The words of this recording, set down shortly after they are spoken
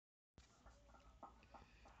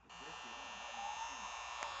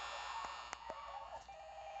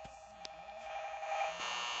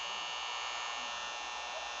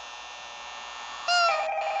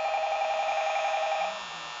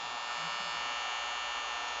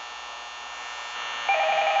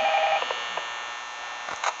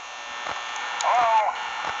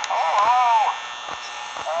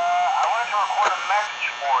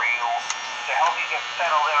get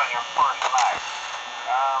settled in on your first night.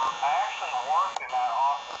 I actually worked in that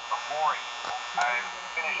office before you. I'm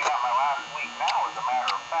finishing up my last week now, as a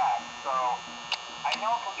matter of fact, so I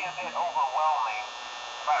know it can be a bit overwhelming,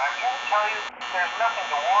 but I'm here to tell you there's nothing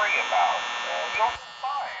to worry about. You'll be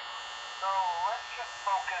fine. So let's just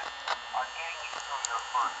focus on getting you through your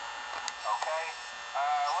first week, okay?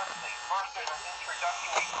 Let's see. First, there's an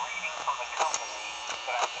introductory greeting from the company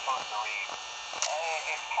that I'm supposed to read.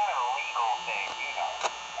 It's kind of a legal thing, you know.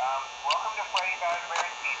 Welcome to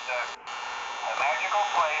Freddys Pizza, a magical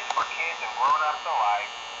place for kids and grown-ups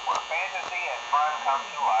alike, where fantasy and fun come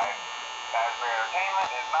to life. Fazbear Entertainment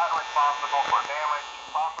is not responsible for damage to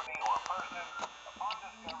property or person. Upon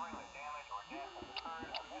discovering that damage or death has occurred,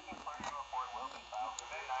 a missing person report will be filed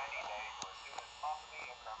within 90 days or as soon as property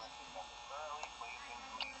and premises have been thoroughly cleaned and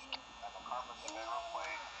bleached and the carpets have been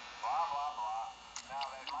replaced. Blah, blah, blah. Now,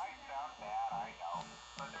 that might sound bad, I know,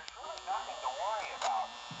 but there's really nothing to worry about.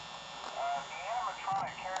 The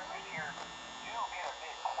animatronic characters here do get a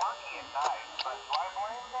bit quirky at night, but do I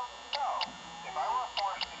blame them? No. If I were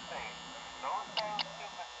forced to sing those same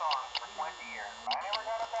stupid songs for 20 years and I never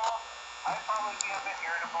got a bath, I'd probably be a bit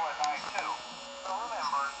irritable at night too. So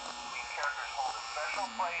remember, these characters hold a special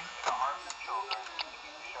place in the hearts of children and we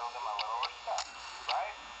need to show them a little respect,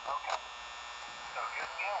 right? Okay. So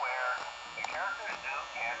just be aware, the characters do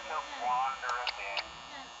tend to wander a bit.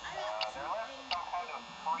 They're left in some kind of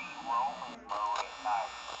free roaming mode at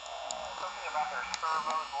night. Something about their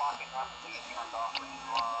servos locking up and being turned off for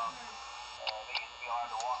too long. They used to be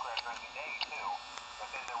allowed to walk around during the day too,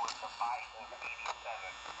 but then there was the bite of 87.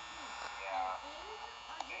 Yeah.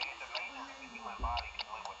 It's amazing that the human body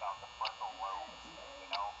can live without the frontal lobe,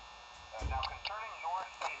 you know? Now concerning your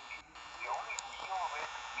safety, the only real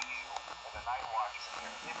risk to you as a night watchman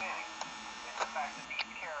here, if any, is the fact that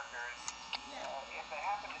these characters, if they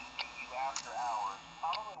happen to see you after hours,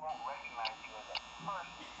 probably won't recognize you as a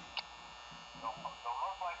person. They'll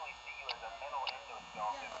most likely see you as a metal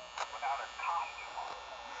endoskeleton without a costume on.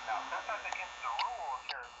 Now, since that's against the rules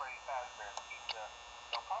here at Freddys Pizza,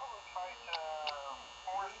 they'll probably try to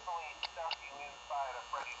forcefully stuff you inside a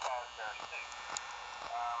Freddy Fazbear suit.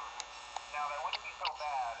 Now, that wouldn't be so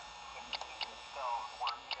bad if the suits themselves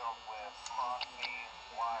weren't filled with crossbeams,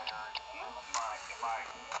 wires, and animatronic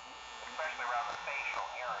devices, especially around the facial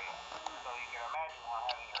area. So you can imagine how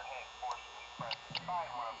having your head forcibly pressed inside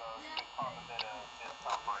one of those could cause a bit of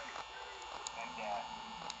discomfort and death.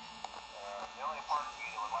 The only part of you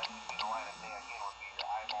that would likely see the light of day again would be your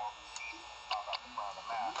eyeballs and teeth when you pop out the front of the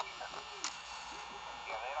mask.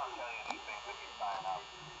 Yeah, they don't tell you these things when you sign up.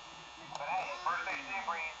 But hey, first day, stay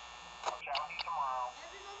breathe. I'll chat with you tomorrow.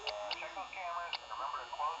 Check those cameras and remember to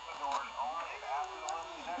close the doors only if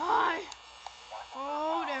absolutely necessary.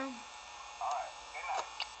 Oh, down. Alright, good night.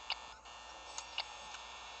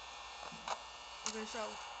 Okay, so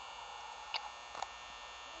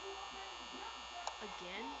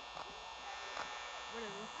again?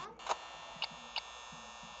 Whatever.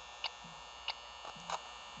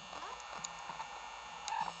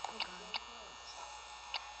 Oh god.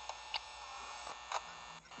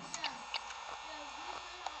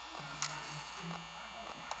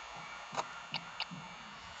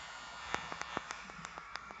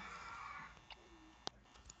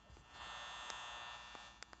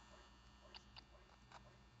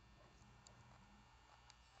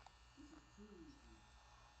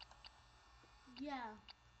 Yeah.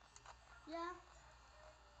 Yeah.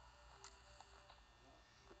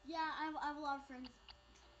 Yeah, I have a lot of friends.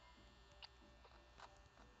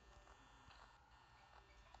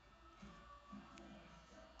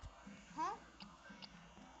 Huh?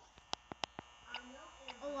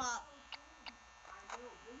 A lot.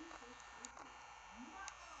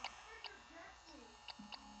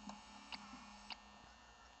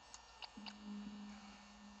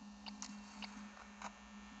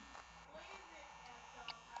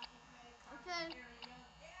 Okay.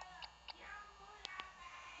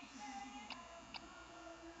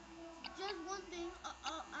 Just one thing.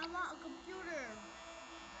 I'm not a computer.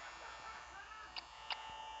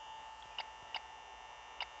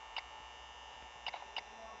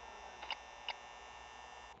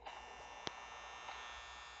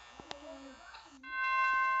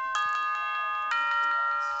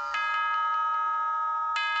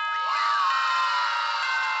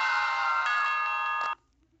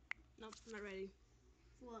 Nope, not ready.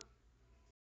 What?